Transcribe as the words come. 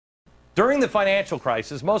During the financial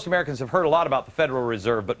crisis, most Americans have heard a lot about the Federal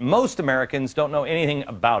Reserve, but most Americans don't know anything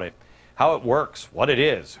about it, how it works, what it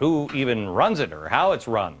is, who even runs it, or how it's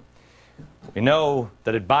run. We know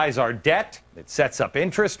that it buys our debt, it sets up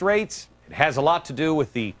interest rates, it has a lot to do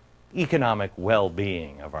with the economic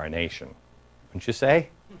well-being of our nation. Wouldn't you say?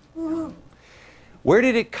 Where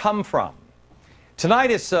did it come from?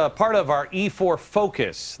 Tonight is part of our E4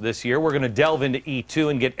 focus this year. We're going to delve into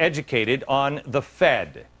E2 and get educated on the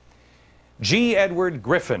Fed. G. Edward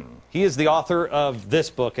Griffin, he is the author of this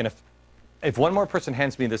book, and if one more person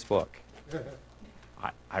hands me this book,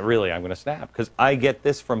 I'm going to snap, because I get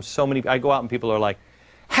this from so many. I go out and people are like,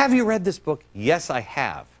 have you read this book? Yes, I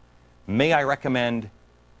have. May I recommend,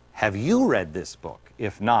 have you read this book?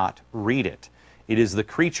 If not, read it. It is The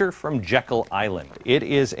Creature from Jekyll Island. It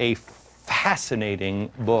is a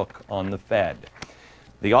fascinating book on the Fed.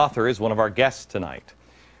 The author is one of our guests tonight.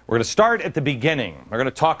 We're going to start at the beginning. We're going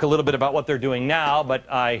to talk a little bit about what they're doing now, but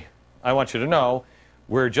I want you to know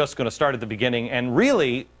we're just going to start at the beginning, and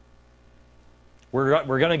really we're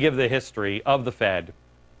going to give the history of the Fed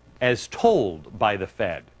as told by the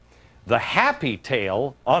Fed. The happy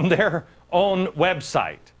tale on their own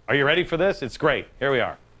website. Are you ready for this? It's great. Here we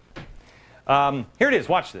are. Here it is.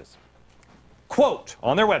 Watch this. Quote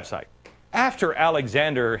on their website: after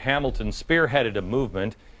Alexander Hamilton spearheaded a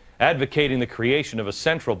movement advocating the creation of a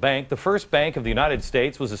central bank, the first bank of the United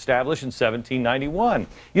States was established in 1791.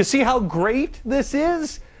 You see how great this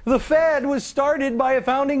is? The Fed was started by a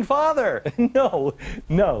founding father. No,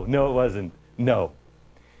 it wasn't. No.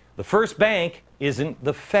 The first bank isn't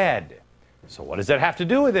the Fed. So what does that have to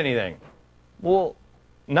do with anything? Well,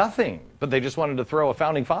 nothing. But they just wanted to throw a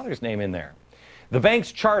founding father's name in there. The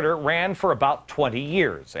bank's charter ran for about 20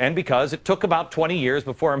 years, and because it took about 20 years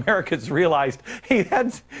before Americans realized, hey,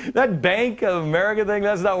 that Bank of America thing,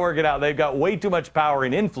 that's not working out. They've got way too much power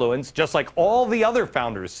and influence, just like all the other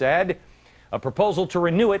founders said. A proposal to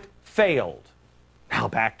renew it failed. Now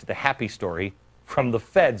back to the happy story from the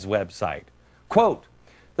Fed's website. Quote,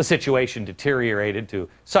 the situation deteriorated to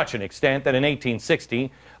such an extent that in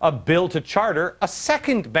 1860, a bill to charter a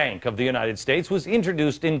second bank of the United States was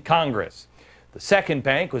introduced in Congress. The second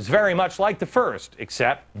bank was very much like the first,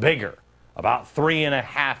 except bigger, about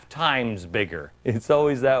 3.5 times bigger. It's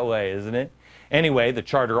always that way, isn't it? Anyway, the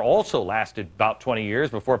charter also lasted about 20 years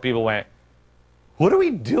before people went, what are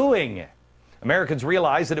we doing? Americans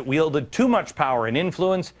realized that it wielded too much power and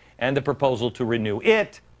influence, and the proposal to renew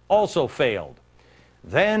it also failed.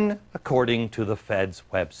 Then, according to the Fed's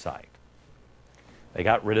website, they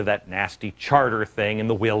got rid of that nasty charter thing in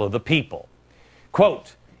the will of the people.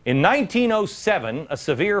 Quote, in 1907, a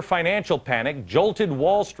severe financial panic jolted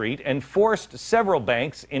Wall Street and forced several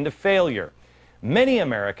banks into failure. Many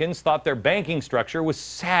Americans thought their banking structure was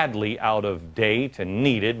sadly out of date and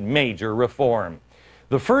needed major reform.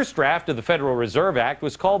 The first draft of the Federal Reserve Act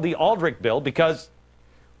was called the Aldrich Bill because,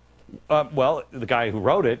 well, the guy who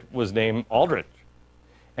wrote it was named Aldrich,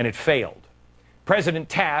 and it failed. President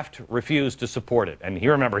Taft refused to support it, and you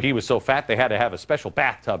remember he was so fat they had to have a special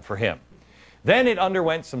bathtub for him. Then it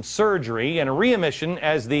underwent some surgery and a readmission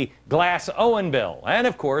as the Glass-Owen Bill. And,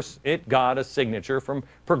 of course, it got a signature from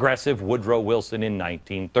progressive Woodrow Wilson in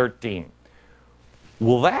 1913.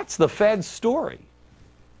 Well, that's the Fed's story.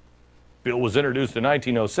 Bill was introduced in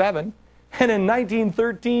 1907, and in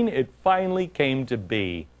 1913, it finally came to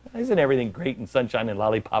be. Isn't everything great in sunshine and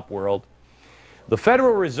lollipop world? The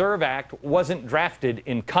Federal Reserve Act wasn't drafted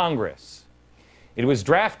in Congress. It was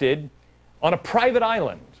drafted on a private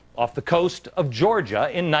island off the coast of Georgia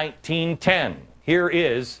in 1910. Here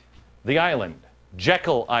is the island,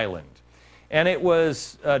 Jekyll Island. And it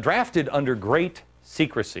was drafted under great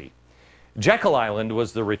secrecy. Jekyll Island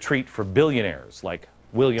was the retreat for billionaires like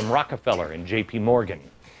William Rockefeller and J.P. Morgan.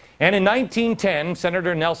 And in 1910,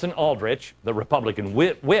 Senator Nelson Aldrich, the Republican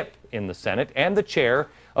whip in the Senate and the chair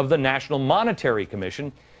of the National Monetary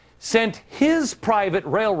Commission, sent his private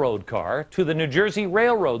railroad car to the New Jersey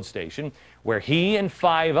Railroad Station, where he and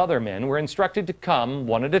 5 other men were instructed to come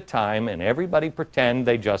one at a time and everybody pretend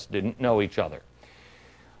they just didn't know each other.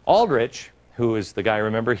 Aldrich, who is the guy,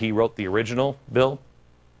 remember, he wrote the original bill?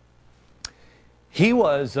 He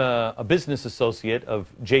was a business associate of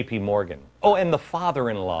J.P. Morgan. Oh, and the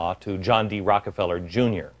father-in-law to John D. Rockefeller,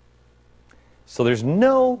 Jr. So there's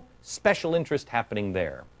no special interest happening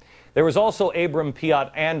there. There was also Abram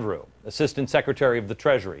Piatt Andrew, Assistant Secretary of the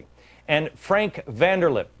Treasury, and Frank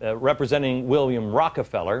Vanderlip, representing William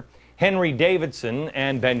Rockefeller, Henry Davidson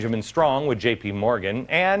and Benjamin Strong with J.P. Morgan,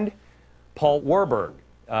 and Paul Warburg.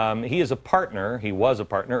 He was a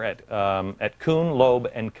partner at Kuhn,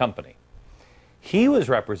 Loeb and Company. He was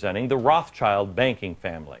representing the Rothschild banking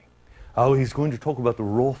family. Oh, he's going to talk about the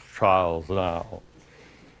Rothschilds now.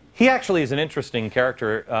 He actually is an interesting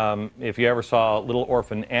character. If you ever saw Little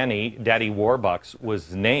Orphan Annie, Daddy Warbucks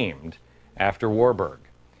was named after Warburg.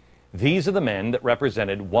 These are the men that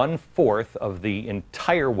represented 1/4 of the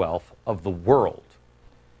entire wealth of the world.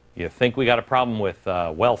 You think we got a problem with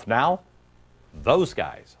wealth now? Those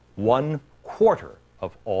guys, 1/4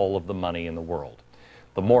 of all of the money in the world.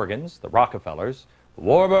 The Morgans, the Rockefellers, the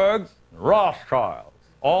Warburgs, the Rothschilds,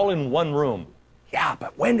 all in one room. Yeah,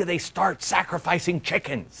 but when do they start sacrificing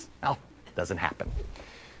chickens? Well, it doesn't happen.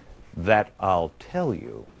 That I'll tell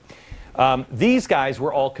you. These guys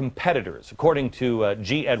were all competitors. According to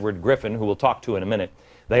G. Edward Griffin, who we'll talk to in a minute,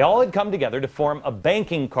 they all had come together to form a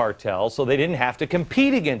banking cartel so they didn't have to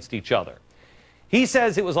compete against each other. He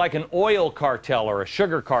says it was like an oil cartel or a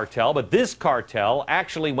sugar cartel, but this cartel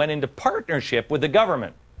actually went into partnership with the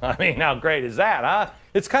government. I mean, how great is that, huh?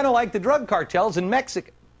 It's kind of like the drug cartels in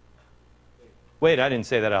Mexico. Wait, I didn't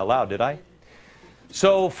say that out loud, did I?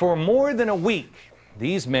 So for more than a week,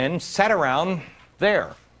 these men sat around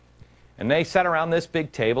there. And they sat around this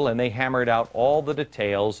big table and they hammered out all the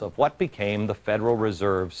details of what became the Federal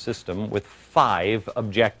Reserve System with 5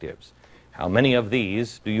 objectives. How many of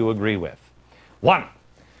these do you agree with? 1,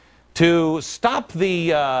 to stop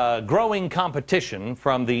the growing competition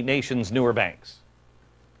from the nation's newer banks.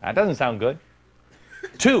 That doesn't sound good.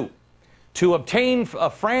 2, to obtain a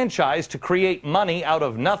franchise to create money out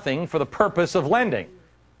of nothing for the purpose of lending.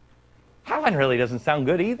 That one really doesn't sound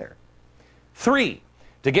good either. 3,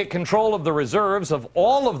 to get control of the reserves of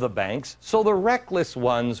all of the banks so the reckless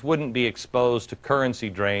ones wouldn't be exposed to currency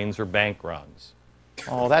drains or bank runs.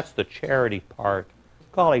 Oh, that's the charity part.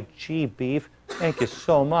 Golly gee, beef, thank you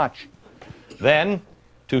so much. Then,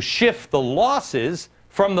 to shift the losses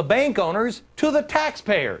from the bank owners to the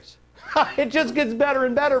taxpayers. It just gets better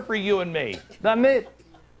and better for you and me, doesn't it?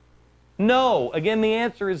 No. Again, the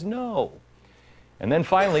answer is no. And then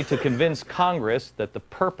finally, to convince Congress that the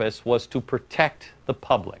purpose was to protect the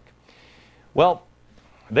public. Well,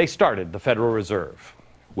 they started the Federal Reserve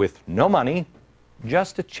with no money,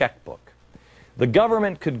 just a checkbook. The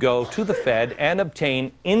government could go to the Fed and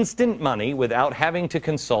obtain instant money without having to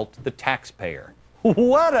consult the taxpayer.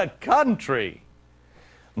 What a country!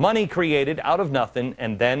 Money created out of nothing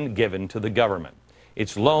and then given to the government.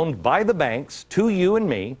 It's loaned by the banks to you and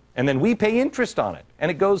me, and then we pay interest on it, and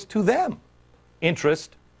it goes to them.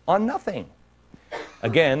 Interest on nothing.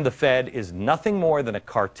 Again, the Fed is nothing more than a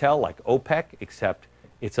cartel like OPEC, except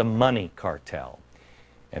it's a money cartel.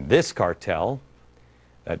 And this cartel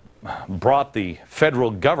that brought the federal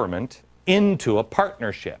government into a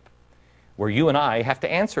partnership where you and I have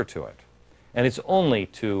to answer to it. And it's only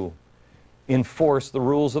to enforce the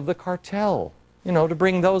rules of the cartel, you know, to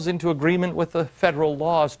bring those into agreement with the federal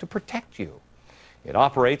laws to protect you. It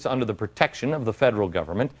operates under the protection of the federal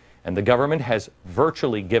government, and the government has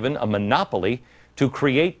virtually given a monopoly to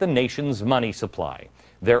create the nation's money supply.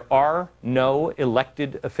 There are no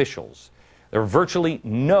elected officials. There are virtually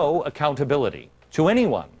no accountability to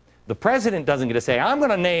anyone. The president doesn't get to say, I'm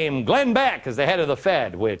going to name Glenn Beck as the head of the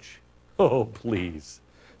Fed, which, oh, please.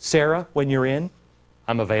 Sarah, when you're in,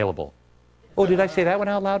 I'm available. Oh, did I say that one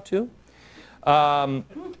out loud too?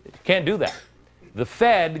 Can't do that. The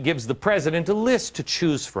Fed gives the president a list to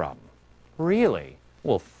choose from. Really?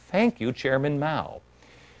 Well, thank you, Chairman Mao.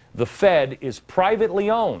 The Fed is privately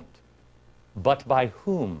owned, but by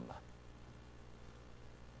whom?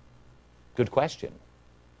 Good question.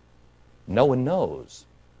 No one knows.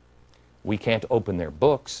 We can't open their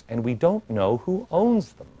books, and we don't know who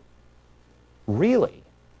owns them. Really?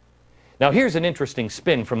 Now, here's an interesting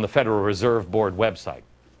spin from the Federal Reserve Board website.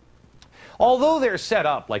 Although they're set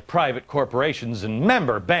up like private corporations and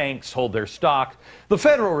member banks hold their stock, the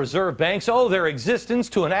Federal Reserve banks owe their existence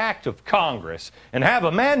to an act of Congress and have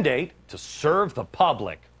a mandate to serve the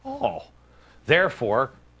public. Oh,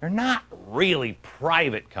 therefore, they're not really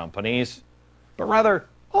private companies, but rather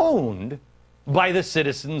owned by the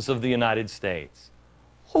citizens of the United States.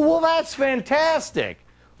 Well, that's fantastic.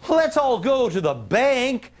 Let's all go to the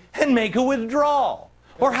bank and make a withdrawal.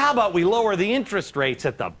 Or how about we lower the interest rates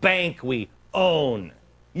at the bank we own?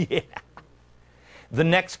 Yeah. The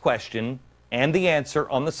next question and the answer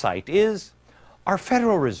on the site is, are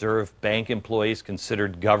Federal Reserve Bank employees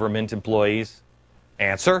considered government employees?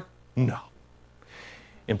 Answer, no.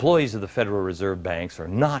 Employees of the Federal Reserve Banks are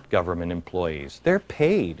not government employees. They're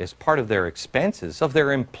paid as part of their expenses of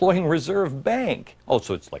their employing reserve bank. Oh,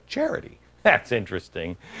 so it's like charity. That's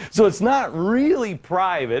interesting. So it's not really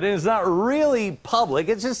private and it's not really public.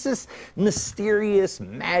 It's just this mysterious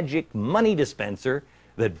magic money dispenser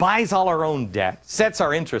that buys all our own debt, sets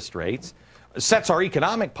our interest rates, sets our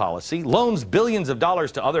economic policy, loans billions of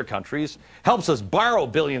dollars to other countries, helps us borrow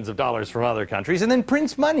billions of dollars from other countries, and then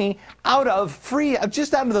prints money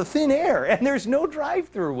just out of the thin air. And there's no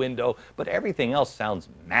drive-through window, but everything else sounds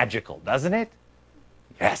magical, doesn't it?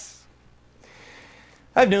 Yes.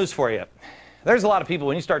 I have news for you. There's a lot of people,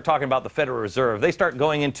 when you start talking about the Federal Reserve, they start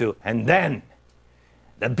going into, and then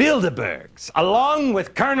the Bilderbergs, along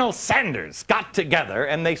with Colonel Sanders, got together,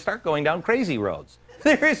 and they start going down crazy roads.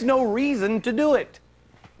 There is no reason to do it.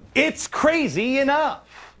 It's crazy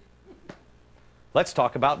enough. Let's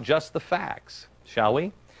talk about just the facts, shall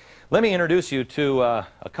we? Let me introduce you to a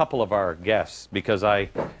couple of our guests, because I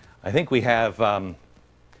think we have some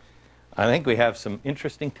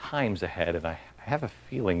interesting times ahead, and I have a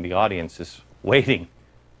feeling the audience is waiting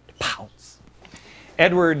to pounce.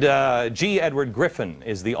 Edward Griffin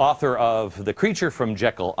is the author of The Creature from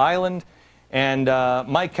Jekyll Island, and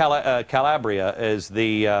Mike Calabria is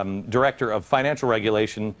the Director of Financial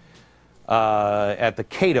Regulation at the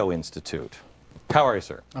Cato Institute. How are you,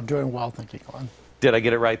 sir? I'm doing well, thank you, Glenn. Did I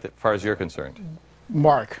get it right as far as you're concerned?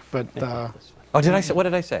 Mark, but... oh, did I say? What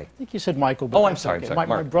did I say? I think you said Michael. But oh, I'm sorry. Okay. Mark.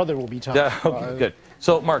 My brother will be talking. Okay, good.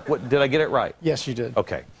 So, Mark, did I get it right? Yes, you did.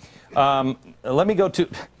 Okay. Let me go to...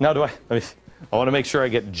 Now, I want to make sure I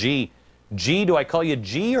get G. G, do I call you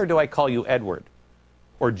G or do I call you Edward?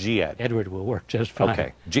 Or G-Ed? Edward will work just fine.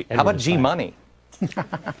 Okay. How about G-Money?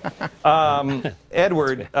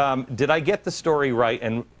 Edward, did I get the story right,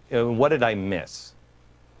 and what did I miss?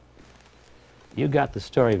 You got the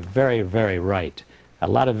story very, very right. A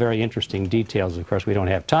lot of very interesting details. Of course, we don't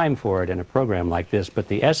have time for it in a program like this, but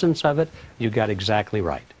the essence of it, you got exactly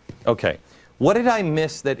right. Okay. What did I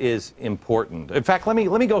miss that is important? In fact, let me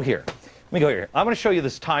go here. Let me go here. I'm going to show you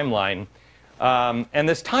this timeline, and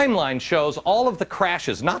this timeline shows all of the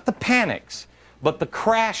crashes, not the panics, but the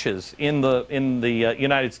crashes in the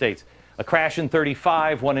United States. A crash in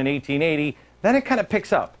 '35, one in 1880. Then it kind of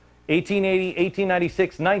picks up. 1880,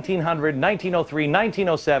 1896, 1900, 1903,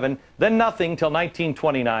 1907, then nothing till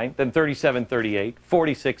 1929, then 37, 38,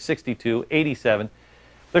 46, 62, 87.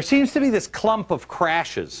 There seems to be this clump of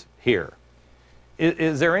crashes here.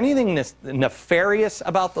 Is there anything nefarious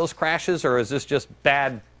about those crashes, or is this just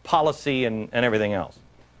bad policy and everything else?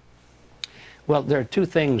 Well, there are two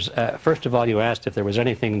things. First of all, you asked if there was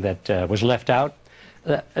anything that was left out.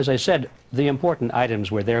 As I said, the important items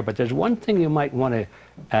were there, but there's one thing you might want to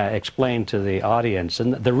explain to the audience,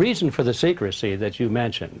 and the reason for the secrecy that you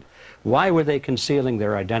mentioned. Why were they concealing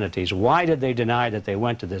their identities? Why did they deny that they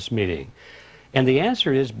went to this meeting? And the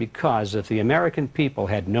answer is because if the American people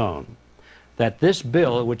had known that this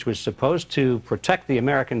bill, which was supposed to protect the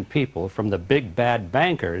American people from the big bad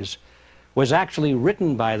bankers, was actually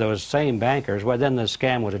written by those same bankers, well, then the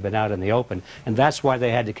scam would have been out in the open. And that's why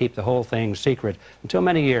they had to keep the whole thing secret until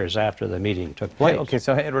many years after the meeting took place. Hey, okay,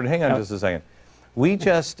 so Edward, hang on just a second. We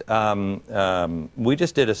just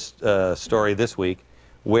did a story this week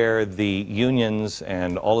where the unions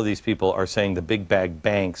and all of these people are saying the big bag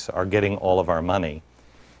banks are getting all of our money.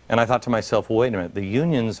 And I thought to myself, well, wait a minute, the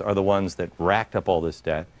unions are the ones that racked up all this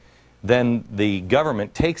debt. Then the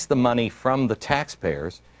government takes the money from the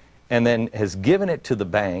taxpayers and then has given it to the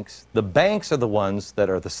banks. The banks are the ones that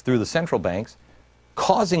are, through the central banks,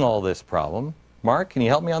 causing all this problem. Mark, can you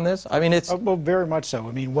help me on this? I mean, it's... Well, very much so.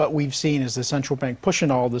 I mean, what we've seen is the central bank pushing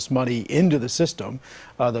all this money into the system.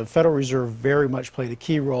 The Federal Reserve very much played a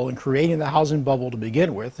key role in creating the housing bubble to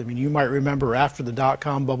begin with. I mean, you might remember after the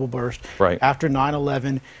dot-com bubble burst, right, after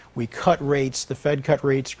 9/11, we cut rates, the Fed cut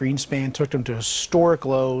rates, Greenspan took them to historic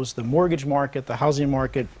lows, the mortgage market, the housing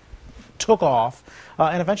market took off,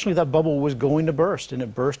 and eventually that bubble was going to burst, and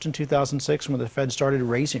it burst in 2006 when the Fed started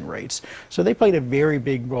raising rates. So they played a very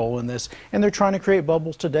big role in this, and they're trying to create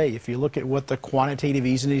bubbles today. If you look at what the quantitative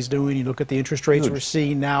easing is doing, you look at the interest rates we're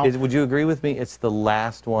seeing now. Would you agree with me? It's the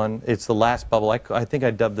last one. It's the last bubble. I think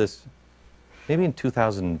I dubbed this, maybe in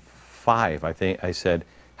 2005, I think I said,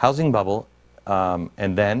 housing bubble,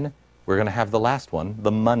 and then we're going to have the last one,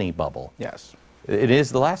 the money bubble. Yes. It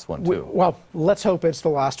is the last one, too. Well, let's hope it's the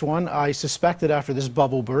last one. I suspect that after this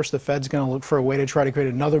bubble burst, the Fed's going to look for a way to try to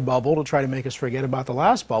create another bubble to try to make us forget about the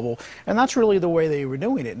last bubble. And that's really the way they were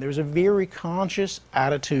doing it. And there's a very conscious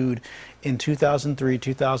attitude in 2003,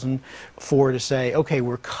 2004 to say, okay,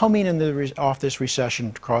 we're coming off this recession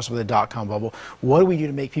because of the dot-com bubble. What do we do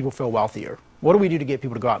to make people feel wealthier? What do we do to get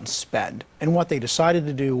people to go out and spend? And what they decided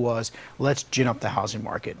to do was, let's gin up the housing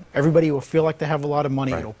market. Everybody will feel like they have a lot of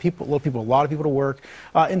money. Right. A lot of people to work.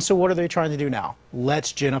 And so what are they trying to do now?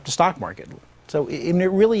 Let's gin up the stock market. So it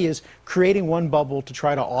really is creating one bubble to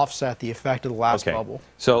try to offset the effect of the last bubble.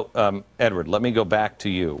 So, Edward, let me go back to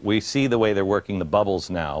you. We see the way they're working the bubbles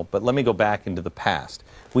now, but let me go back into the past.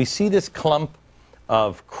 We see this clump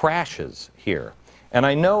of crashes here. And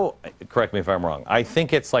I know, correct me if I'm wrong, I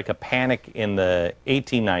think it's like a panic in the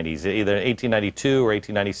 1890s, either 1892 or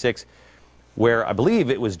 1896, where I believe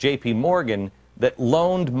it was J.P. Morgan that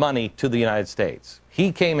loaned money to the United States.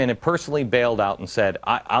 He came in and personally bailed out and said,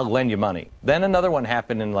 I'll lend you money. Then another one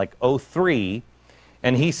happened in like '03,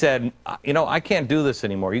 and he said, you know, I can't do this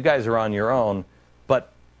anymore. You guys are on your own,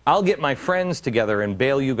 but I'll get my friends together and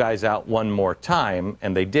bail you guys out one more time,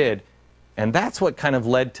 and they did. And that's what kind of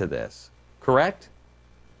led to this, correct?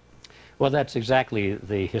 Well, that's exactly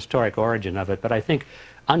the historic origin of it, but I think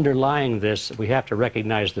underlying this, we have to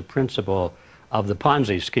recognize the principle of the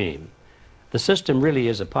Ponzi scheme. The system really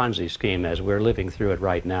is a Ponzi scheme as we're living through it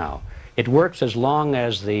right now. It works as long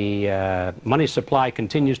as the money supply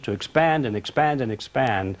continues to expand and expand and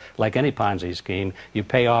expand, like any Ponzi scheme. You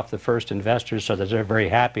pay off the first investors so that they're very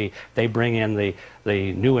happy. They bring in the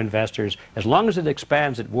new investors. As long as it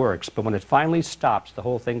expands, it works. But when it finally stops, the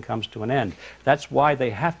whole thing comes to an end. That's why they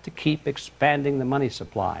have to keep expanding the money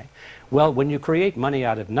supply. Well, when you create money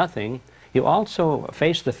out of nothing, you also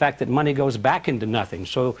face the fact that money goes back into nothing.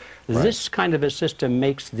 So this kind of a system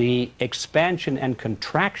makes the expansion and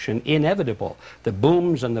contraction inevitable. The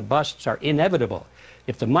booms and the busts are inevitable.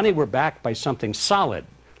 If the money were backed by something solid,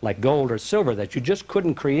 like gold or silver, that you just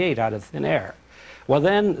couldn't create out of thin air, well,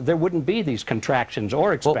 then there wouldn't be these contractions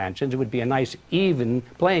or expansions. It would be a nice, even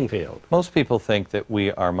playing field. Most people think that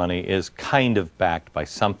our money is kind of backed by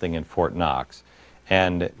something in Fort Knox.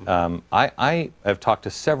 And I have talked to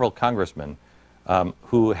several congressmen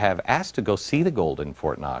who have asked to go see the gold in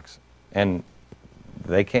Fort Knox, and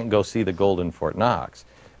they can't go see the gold in Fort Knox.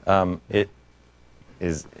 It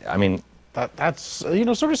is, I mean... That's, you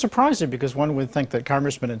know, sort of surprising, because one would think that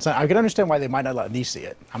congressmen and I could understand why they might not let me see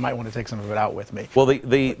it. I might want to take some of it out with me. Well,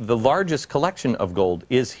 the largest collection of gold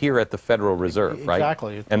is here at the Federal Reserve, right?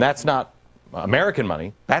 Exactly. And that's not American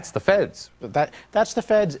money, that's the Fed's. That's the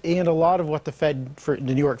Fed's, and a lot of what the Fed, for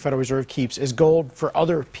the New York Federal Reserve, keeps is gold for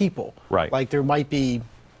other people. Right. Like there might be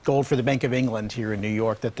gold for the Bank of England here in New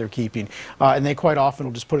York that they're keeping, and they quite often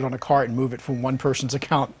will just put it on a cart and move it from one person's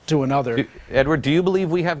account to another. Edward, do you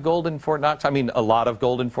believe we have gold in Fort Knox? I mean, a lot of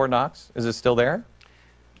gold in Fort Knox? Is it still there?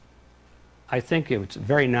 I think it's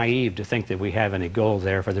very naive to think that we have any gold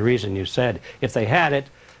there for the reason you said. If they had it,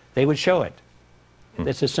 they would show it.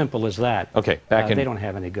 It's as simple as that. Okay, they don't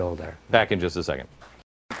have any gold there. Back in just a second.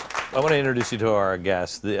 I want to introduce you to our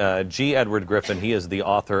guest, G. Edward Griffin. He is the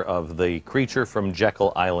author of The Creature from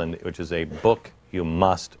Jekyll Island, which is a book you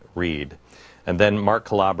must read. And then Mark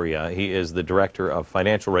Calabria. He is the Director of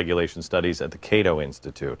Financial Regulation Studies at the Cato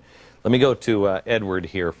Institute. Let me go to Edward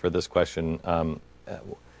here for this question.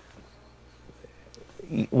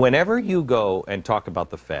 Whenever you go and talk about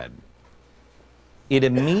the Fed, it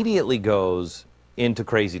immediately goes into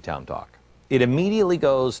crazy town talk. It immediately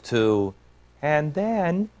goes to, and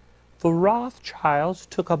then the Rothschilds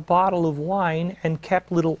took a bottle of wine and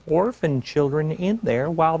kept little orphan children in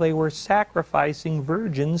there while they were sacrificing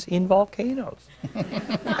virgins in volcanoes.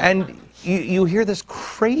 And you hear this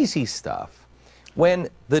crazy stuff when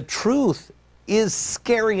the truth is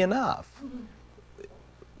scary enough.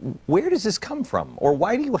 Where does this come from? Or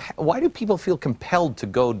why do people feel compelled to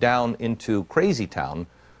go down into crazy town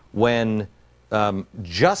when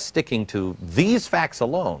just sticking to these facts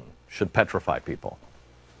alone should petrify people?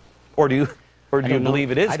 Or do you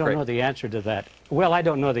believe it is? I don't know the answer to that. Well, I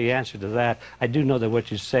don't know the answer to that. I do know that what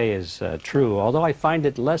you say is true, although I find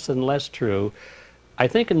it less and less true. I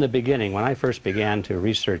think in the beginning, when I first began to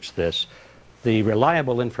research this, the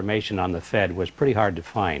reliable information on the Fed was pretty hard to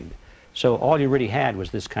find. So all you really had was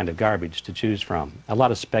this kind of garbage to choose from. A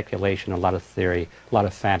lot of speculation, a lot of theory, a lot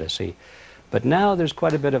of fantasy. But now there's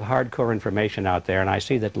quite a bit of hardcore information out there, and I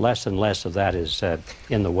see that less and less of that is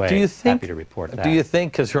in the way. Do you think, happy to report that. Do you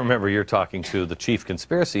think, because remember you're talking to the chief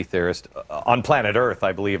conspiracy theorist on planet Earth,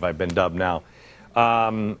 I believe I've been dubbed now.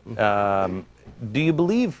 Do you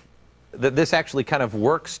believe that this actually kind of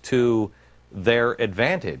works to their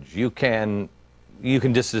advantage? You can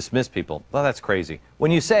just dismiss people. Well, that's crazy.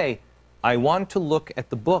 When you say, I want to look at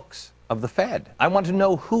the books of the Fed. I want to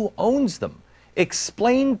know who owns them.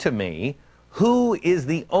 Explain to me who is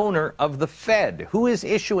the owner of the Fed? Who is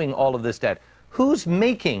issuing all of this debt? Who's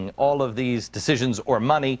making all of these decisions or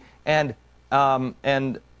money? And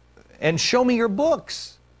show me your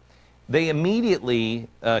books. They immediately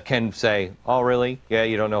can say, oh, really? Yeah,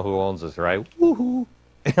 you don't know who owns this, right? Woohoo.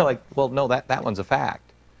 You're like, well, no, that one's a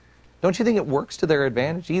fact. Don't you think it works to their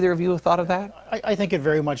advantage? Either of you have thought of that? I think it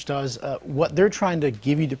very much does. What they're trying to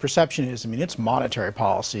give you the perception is, I mean, it's monetary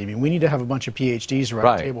policy. I mean, we need to have a bunch of PhDs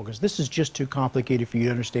around the table because this is just too complicated for you to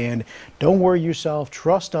understand. Don't worry yourself.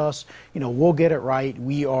 Trust us. You know, we'll get it right.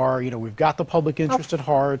 We are, you know, we've got the public interest at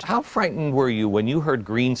heart. How frightened were you when you heard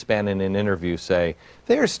Greenspan in an interview say,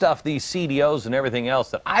 there's stuff, these CDOs and everything else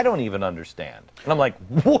that I don't even understand? And I'm like,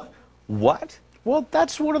 what? Well,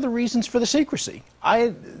 that's one of the reasons for the secrecy.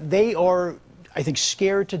 They are, I think,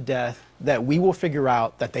 scared to death that we will figure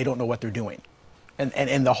out that they don't know what they're doing.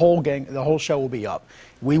 And the whole show will be up.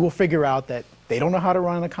 We will figure out that they don't know how to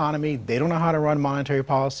run an economy, they don't know how to run monetary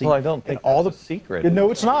policy. Well, I don't think all that's a secret. No,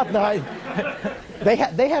 it's not. No,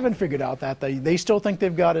 they haven't figured out that. They still think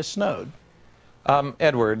they've got us snowed.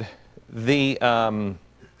 Edward,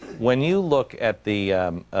 when you look at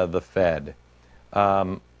the Fed,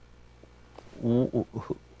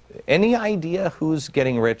 any idea who's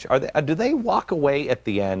getting rich? Do they walk away at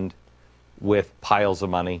the end with piles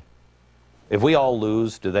of money? If we all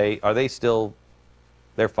lose, are they still,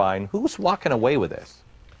 they're fine? Who's walking away with this?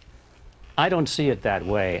 I don't see it that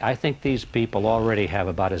way. I think these people already have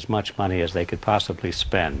about as much money as they could possibly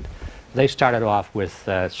spend. They started off with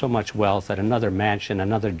so much wealth that another mansion,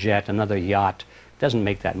 another jet, another yacht doesn't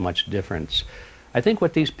make that much difference. I think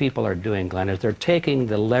what these people are doing, Glenn, is they're taking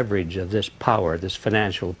the leverage of this power, this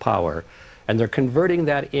financial power, and they're converting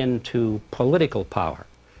that into political power.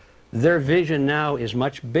 Their vision now is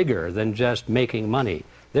much bigger than just making money.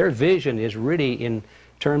 Their vision is really in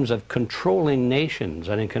terms of controlling nations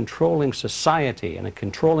and in controlling society and in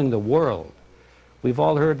controlling the world. We've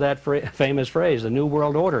all heard that famous phrase, the New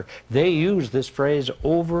World Order. They use this phrase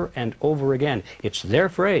over and over again. It's their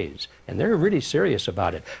phrase, and they're really serious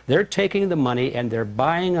about it. They're taking the money and they're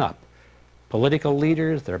buying up political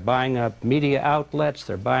leaders, they're buying up media outlets,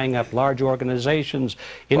 they're buying up large organizations,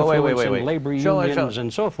 influencing labor unions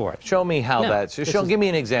and so forth. Show me how give me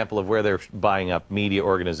an example of where they're buying up media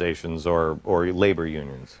organizations or labor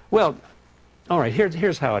unions. Well, all right,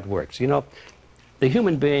 here's how it works. You know, the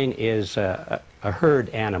human being is a herd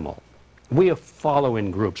animal. We follow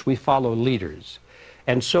in groups. We follow leaders.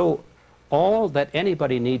 And so all that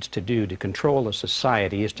anybody needs to do to control a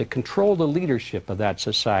society is to control the leadership of that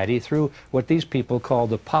society through what these people call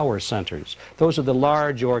the power centers. Those are the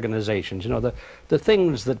large organizations, you know, the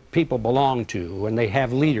things that people belong to, and they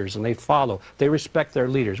have leaders and they follow. They respect their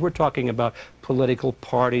leaders. We're talking about political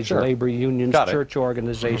parties, labor unions, church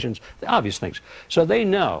organizations, the obvious things. So they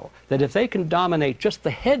know that if they can dominate just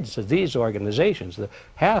the heads of these organizations, the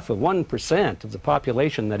half of 1% of the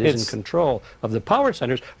population that is in control of the power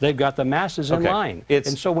centers, they've got the masses in line. And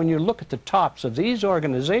so when you look at the tops of these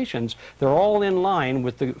organizations, they're all in line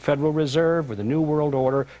with the Federal Reserve, with the New World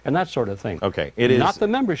Order, and that sort of thing. Okay. Not the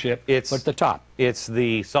membership, but the top. It's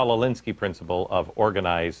the Celente principle of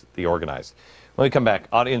organize the organized. When we come back,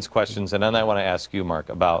 audience questions, and then I want to ask you, Mark,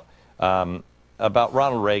 about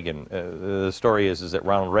Ronald Reagan. The story is that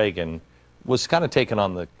Ronald Reagan was kind of taking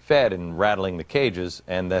on the Fed and rattling the cages,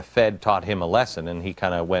 and the Fed taught him a lesson, and he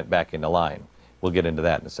kind of went back into line. We'll get into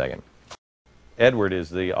that in a second. Edward is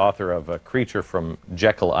the author of A Creature from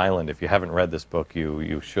Jekyll Island. If you haven't read this book,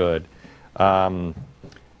 you should.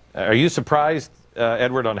 Are you surprised,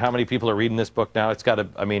 Edward, on how many people are reading this book now? It's got to,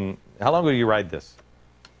 I mean, how long ago did you write this?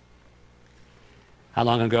 How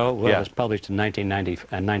long ago? Well, it was published in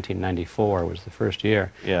 1994 was the first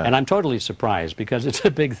year. And I'm totally surprised because it's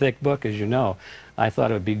a big, thick book, as you know. I thought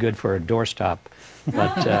it would be good for a doorstop.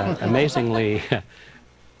 But amazingly,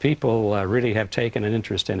 people really have taken an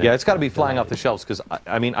interest in it. Yeah, it's got to be flying off the shelves because,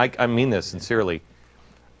 I mean this sincerely.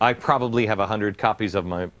 I probably have 100 copies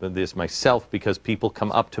of this myself because people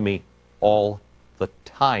come up to me all the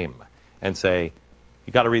time and say,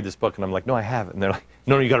 you got to read this book. And I'm like, no, I haven't. And they're like,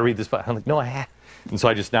 no, you got to read this book. I'm like, no, I haven't. And so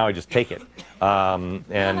I just take it,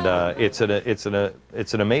 it's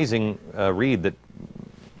an amazing read that,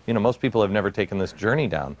 you know, most people have never taken this journey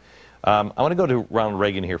down. I want to go to Ronald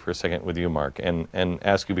Reagan here for a second with you, Mark, and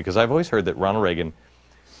ask you, because I've always heard that Ronald Reagan,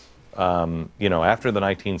 you know, after the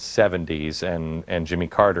 1970s and Jimmy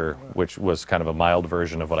Carter, which was kind of a mild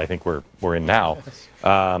version of what I think we're in now.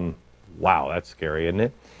 Wow, that's scary, isn't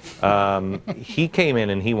it? He came in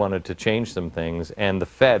and he wanted to change some things, and the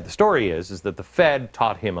Fed, the story is that the Fed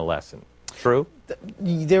taught him a lesson. True?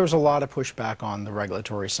 There was a lot of pushback on the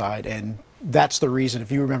regulatory side, and that's the reason,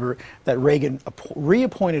 if you remember, that Reagan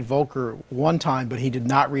reappointed Volcker one time, but he did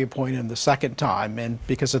not reappoint him the second time, and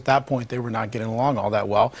because at that point they were not getting along all that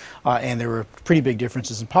well, and there were pretty big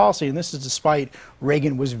differences in policy, and this is despite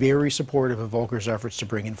Reagan was very supportive of Volcker's efforts to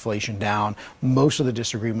bring inflation down. Most of the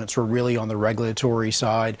disagreements were really on the regulatory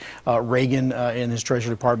side. Reagan, in his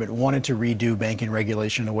Treasury Department, wanted to redo banking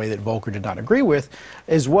regulation in a way that Volcker did not agree with,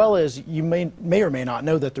 as well as you may or may not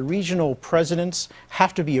know that the regional presidents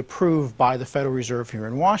have to be approved by the Federal Reserve here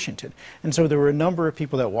in Washington. And so there were a number of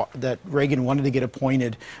people that Reagan wanted to get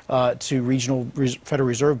appointed to regional Federal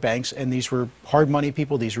Reserve banks, and these were hard money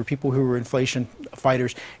people, these were people who were inflation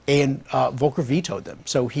fighters, and Volcker vetoed them.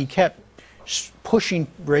 So he kept pushing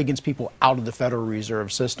Reagan's people out of the Federal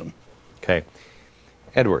Reserve system. Okay.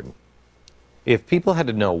 Edward, if people had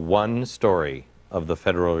to know one story of the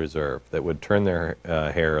Federal Reserve that would turn their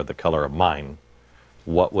hair the color of mine,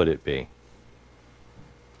 what would it be?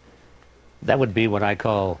 That would be what I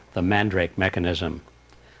call the Mandrake mechanism.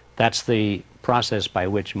 That's the process by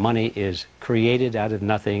which money is created out of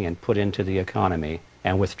nothing and put into the economy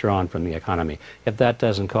and withdrawn from the economy. If that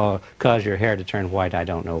doesn't cause your hair to turn white, I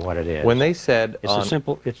don't know what it is. When they said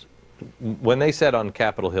when they said on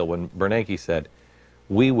Capitol Hill, when Bernanke said,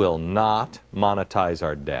 "We will not monetize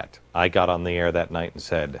our debt," I got on the air that night and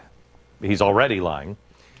said, he's already lying,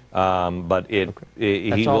 but he will monetize.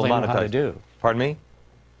 That's all they know how to do. Pardon me?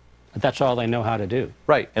 That's all they know how to do.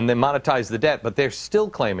 Right, and then monetize the debt, but they're still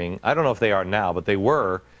claiming, I don't know if they are now, but they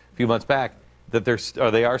were a few months back, that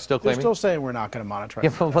they are still claiming? They're still saying we're not going to monetize.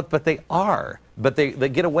 Yeah, but they are. But they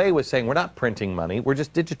get away with saying we're not printing money, we're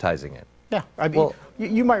just digitizing it. Yeah, I mean, well,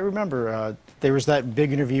 you might remember there was that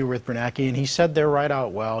big interview with Bernanke, and he said there right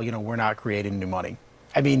out, well, you know, we're not creating new money.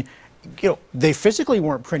 I mean, you know, they physically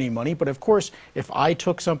weren't printing money, but of course, if I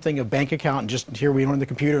took something, a bank account, and just here we on the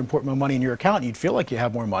computer and put my money in your account, you'd feel like you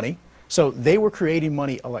have more money. So they were creating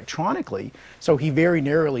money electronically. So he very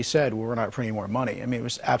narrowly said, well, we're not printing more money. I mean, it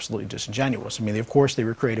was absolutely disingenuous. I mean, of course they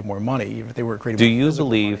were creating more money, even if they weren't creating more money. Do you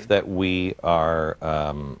believe that we are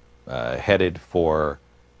headed for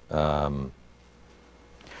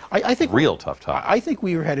I think real tough time? I think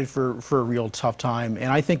we were headed for a real tough time,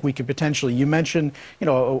 and I think we could potentially, you mentioned, you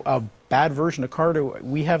know, a bad version of Carter.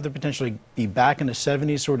 We have the potential to be back in a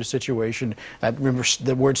 70s sort of situation. Remember,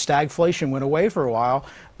 the word stagflation went away for a while,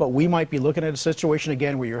 but we might be looking at a situation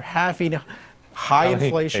again where you're having high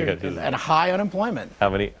inflation and high unemployment. How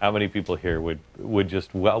many people here would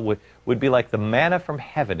be like the manna from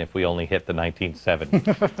heaven if we only hit the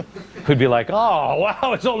 1970s? Would be like, oh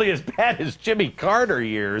wow, it's only as bad as Jimmy Carter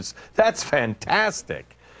years. That's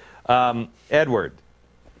fantastic. Edward,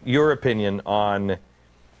 your opinion on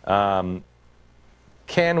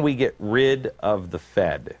can we get rid of the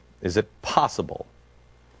Fed? Is it possible?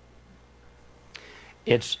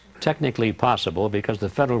 It's technically possible because the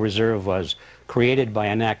Federal Reserve was created by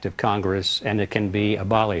an act of Congress and it can be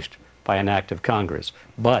abolished by an act of Congress.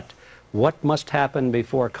 But what must happen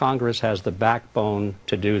before Congress has the backbone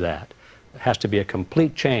to do that? There has to be a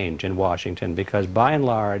complete change in Washington because by and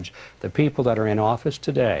large the people that are in office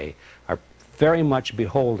today are very much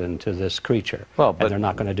beholden to this creature, and they're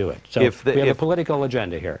not going to do it. So we have a political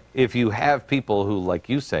agenda here. If you have people who, like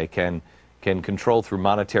you say, can control through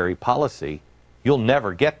monetary policy, you'll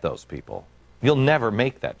never get those people. You'll never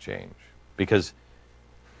make that change because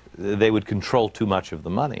they would control too much of the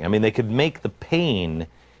money. I mean, they could make the pain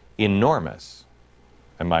enormous.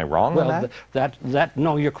 Am I wrong on that?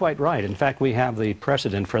 No, you're quite right. In fact, we have the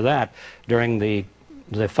precedent for that during the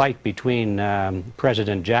fight between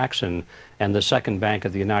President Jackson and the Second Bank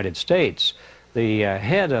of the United States. The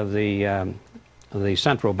head of the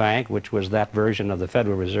central bank, which was that version of the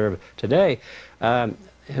Federal Reserve today,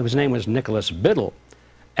 his name was Nicholas Biddle,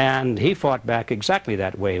 and he fought back exactly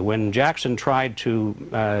that way. When Jackson tried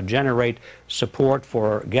to generate support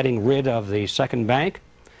for getting rid of the Second Bank,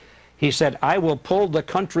 he said, I will pull the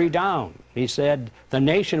country down. He said, the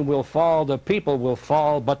nation will fall, the people will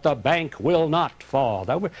fall, but the bank will not fall.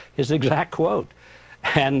 That was his exact quote.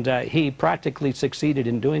 And he practically succeeded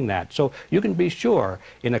in doing that. So you can be sure,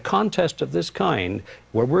 in a contest of this kind,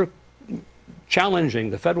 where we're challenging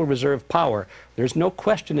the Federal Reserve power, there's no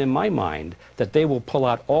question in my mind that they will pull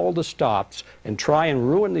out all the stops and try and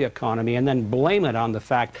ruin the economy and then blame it on the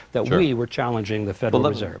fact that we were challenging the Federal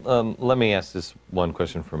Reserve. Let me ask this one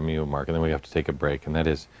question from you, Mark, and then we have to take a break, and that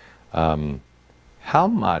is, how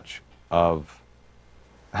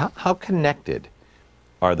connected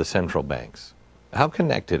are the central banks? How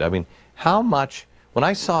connected? I mean, how much... When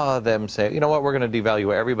I saw them say, you know what, we're going to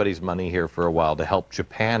devalue everybody's money here for a while to help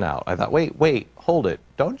Japan out, I thought, wait, hold it.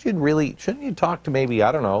 Shouldn't you talk to maybe,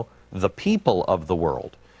 I don't know, the people of the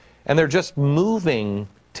world? And they're just moving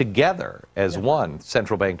together as one,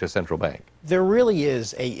 central bank to central bank. There really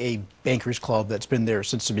is a bankers club that's been there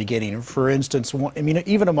since the beginning. For instance, I mean,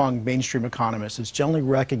 even among mainstream economists, it's generally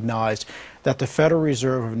recognized that the Federal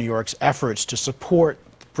Reserve of New York's efforts to support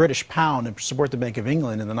the British pound and support the Bank of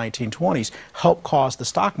England in the 1920s helped cause the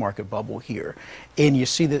stock market bubble here. And you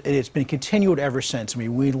see that it's been continued ever since. I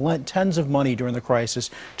mean, we lent tons of money during the crisis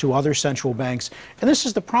to other central banks. And this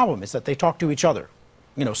is the problem, is that they talk to each other.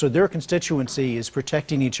 You know, so their constituency is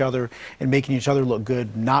protecting each other and making each other look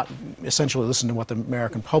good, not essentially listen to what the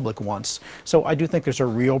American public wants. So I do think there's a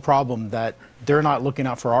real problem that they're not looking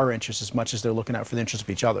out for our interests as much as they're looking out for the interests of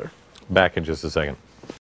each other. Back in just a second.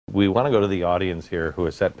 We want to go to the audience here who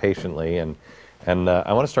has sat patiently, and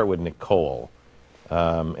I want to start with Nicole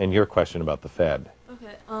and your question about the Fed.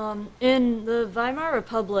 Okay. In the Weimar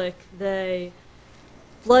Republic, they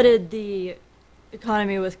flooded the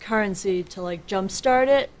economy with currency to like jumpstart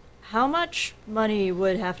it. How much money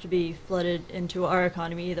would have to be flooded into our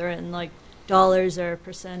economy, either in like dollars or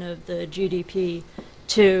percent of the GDP,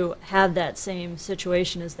 to have that same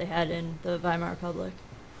situation as they had in the Weimar Republic?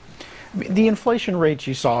 The inflation rates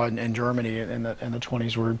you saw in Germany in the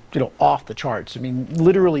 20s were, you know, off the charts. I mean,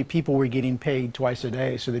 literally people were getting paid twice a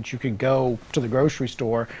day so that you could go to the grocery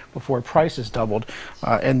store before prices doubled.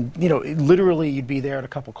 And, you know, literally you'd be there at a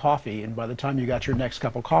cup of coffee, and by the time you got your next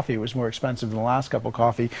cup of coffee, it was more expensive than the last cup of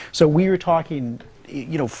coffee. So we were talking,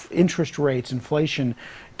 you know, interest rates, inflation,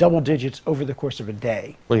 double digits over the course of a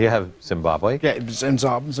day. Well, you have Zimbabwe. Yeah, in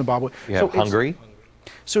Zimbabwe. You have Hungary.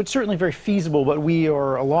 So it's certainly very feasible, but we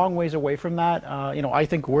are a long ways away from that. You know, I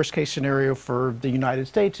think worst case scenario for the United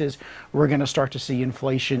States is we're going to start to see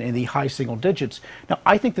inflation in the high single digits. Now,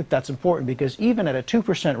 I think that that's important because even at a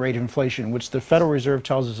 2% rate of inflation, which the Federal Reserve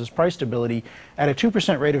tells us is price stability, at a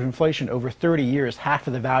 2% rate of inflation over 30 years, half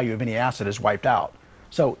of the value of any asset is wiped out.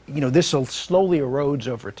 So, you know, this slowly erodes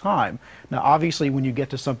over time. Now, obviously, when you get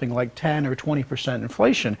to something like 10 or 20%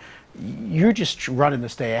 inflation, you're just running to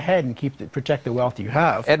stay ahead and protect the wealth you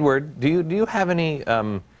have. Edward, do you have any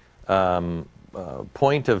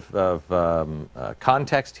point of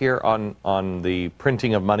context here on the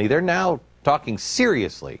printing of money? They're now talking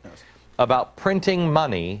seriously about printing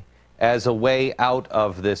money as a way out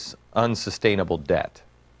of this unsustainable debt.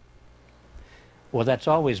 Well, that's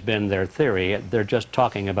always been their theory. They're just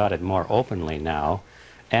talking about it more openly now.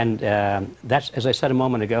 And that's, as I said a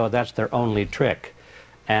moment ago, that's their only trick.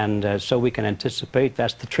 And so we can anticipate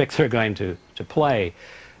that's the trick they're going to play.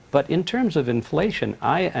 But in terms of inflation,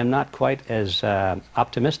 I am not quite as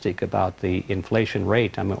optimistic about the inflation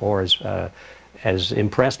rate, or as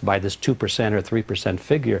impressed by this 2% or 3%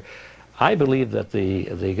 figure. I believe that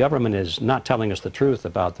the government is not telling us the truth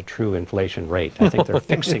about the true inflation rate. I think they're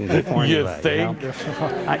fixing the formula. You think? You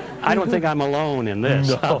know? I don't think I'm alone in this,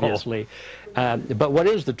 no. Obviously. But what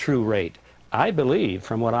is the true rate? I believe,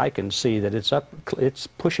 from what I can see, that it's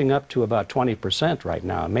pushing up to about 20% right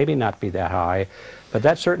now. Maybe not be that high, but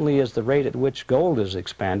that certainly is the rate at which gold is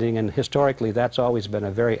expanding, and historically that's always been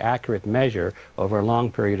a very accurate measure over a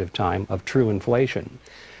long period of time of true inflation.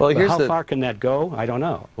 Well, how far can that go? I don't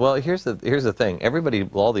know. Well, here's the thing. Everybody,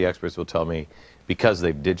 all the experts will tell me, because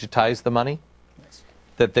they've digitized the money,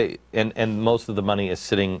 that and most of the money is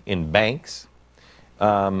sitting in banks,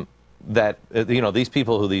 that you know, these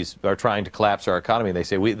people who are trying to collapse our economy, they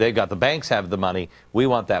say they've got, the banks have the money, we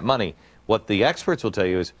want that money. What the experts will tell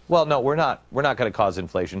you is, well, no, we're not going to cause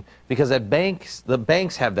inflation because the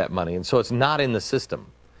banks have that money, and so it's not in the system.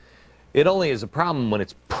 It only is a problem when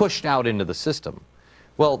it's pushed out into the system.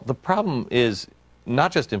 Well, the problem is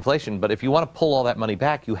not just inflation, but if you want to pull all that money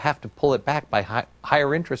back, you have to pull it back by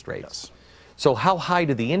higher interest rates. Yes. So how high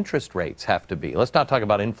do the interest rates have to be? Let's not talk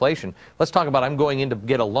about inflation. Let's talk about, I'm going in to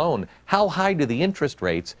get a loan. How high do the interest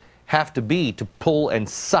rates have to be to pull and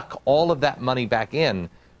suck all of that money back in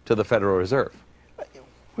to the Federal Reserve?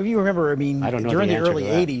 Well, you remember, I mean, during the early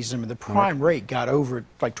 80s, I mean, the prime rate got over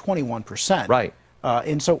like 21%. Right.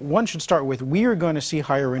 And so one should start with, we are going to see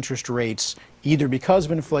higher interest rates either because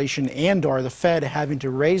of inflation and or the Fed having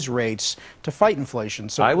to raise rates to fight inflation.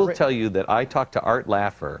 So I will tell you that I talked to Art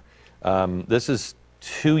Laffer, this is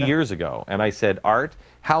 2 years ago, and I said, Art,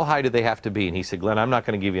 how high do they have to be? And he said, Glenn, I'm not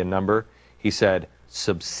going to give you a number. He said,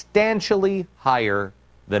 substantially higher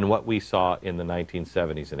than what we saw in the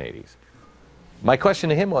 1970s and 80s. My question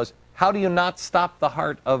to him was, how do you not stop the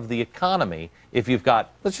heart of the economy if you've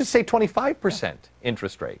got, let's just say, 25%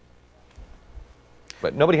 interest rate?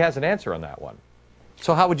 But nobody has an answer on that one.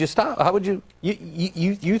 So how would you stop? How would you?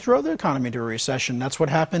 You throw the economy into a recession. That's what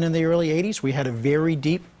happened in the early 80s. We had a very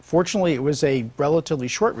deep, fortunately it was a relatively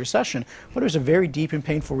short recession, but it was a very deep and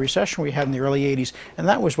painful recession we had in the early 80s, and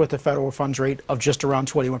that was with the federal funds rate of just around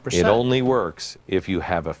 21%. It only works if you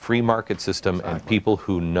have a free market system and people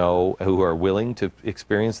who are willing to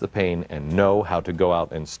experience the pain and know how to go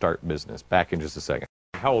out and start business. Back in just a second.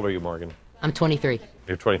 How old are you, Morgan? I'm 23.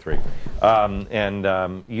 You're 23.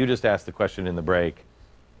 You just asked the question in the break.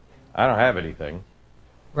 I don't have anything.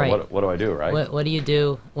 Right. What do I do, right? What do you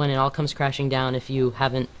do when it all comes crashing down if you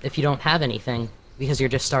don't have anything because you're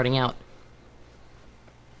just starting out?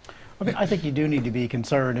 I mean, I think you do need to be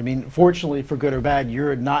concerned. I mean, fortunately, for good or bad,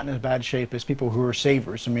 you're not in as bad shape as people who are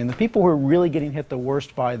savers. I mean, the people who are really getting hit the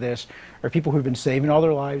worst by this are people who've been saving all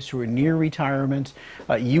their lives, who are near retirement.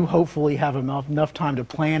 You hopefully have enough time to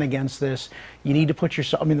plan against this. You need to put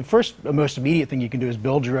yourself, I mean, the most immediate thing you can do is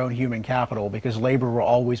build your own human capital, because labor will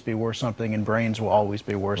always be worth something and brains will always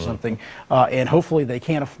be worth something. And hopefully they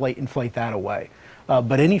can't inflate that away.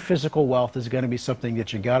 But any physical wealth is going to be something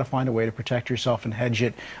that you got to find a way to protect yourself and hedge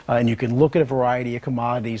it. And you can look at a variety of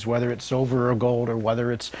commodities, whether it's silver or gold, or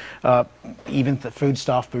whether it's even the food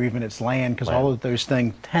stuff, or even it's land, because all of those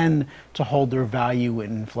things tend to hold their value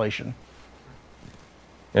in inflation.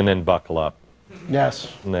 And then buckle up.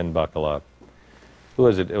 Yes. And then buckle up. Who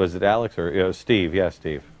was it? Was it Alex or Steve? Yeah,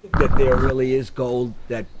 Steve. That there really is gold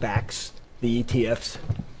that backs the ETFs.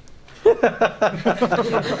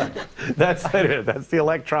 That's it. That's the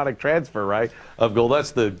electronic transfer, right? Of gold. That's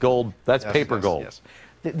the gold. That's paper gold. Yes.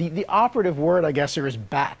 The operative word, I guess, here is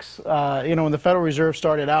backs. You know, when the Federal Reserve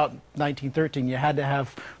started out in 1913, you had to have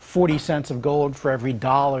 40 cents of gold for every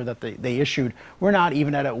dollar that they issued. We're not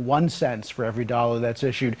even at 1 cent for every dollar that's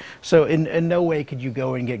issued. So in no way could you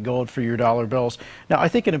go and get gold for your dollar bills. Now, I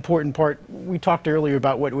think an important part, we talked earlier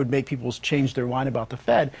about what would make people change their mind about the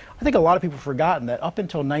Fed. I think a lot of people have forgotten that up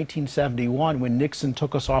until 1971, when Nixon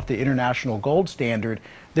took us off the international gold standard,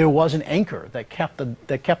 there was an anchor that kept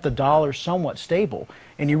the dollar somewhat stable.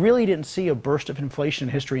 And you really didn't see a burst of inflation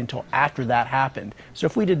in history until after that happened. So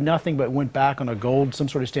if we did nothing but went back on a gold, some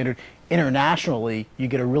sort of standard, internationally, you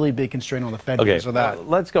get a really big constraint on the Fed because of that.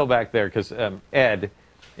 Let's go back there, because Ed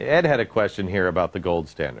had a question here about the gold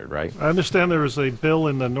standard, right? I understand there is a bill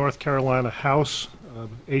in the North Carolina House,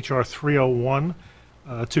 H.R. 301,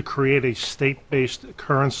 to create a state-based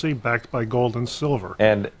currency backed by gold and silver.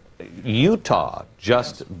 And Utah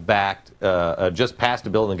just passed a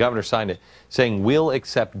bill, and the governor signed it, saying we'll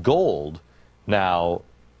accept gold now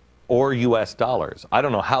or U.S. dollars. I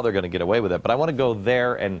don't know how they're going to get away with it, but I want to go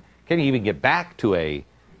there, and can you even get back to a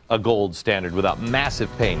gold standard without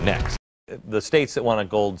massive pain? Next, the states that want a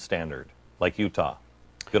gold standard, like Utah.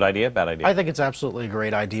 Good idea, bad idea? I think it's absolutely a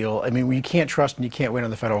great ideal. I mean, you can't trust and you can't wait on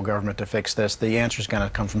the federal government to fix this. The answer is going to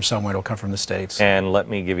come from somewhere. It'll come from the states. And let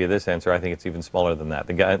me give you this answer. I think it's even smaller than that.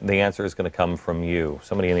 The answer is going to come from you.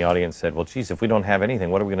 Somebody in the audience said, well, geez, if we don't have anything,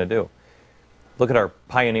 what are we going to do? Look at our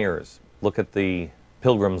pioneers. Look at the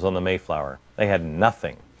Pilgrims on the Mayflower. They had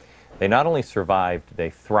nothing. They not only survived, they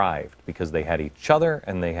thrived because they had each other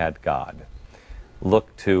and they had God.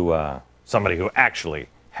 Look to somebody who actually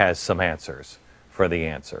has some answers for the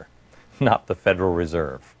answer, not the Federal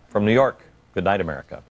Reserve. From New York, good night, America.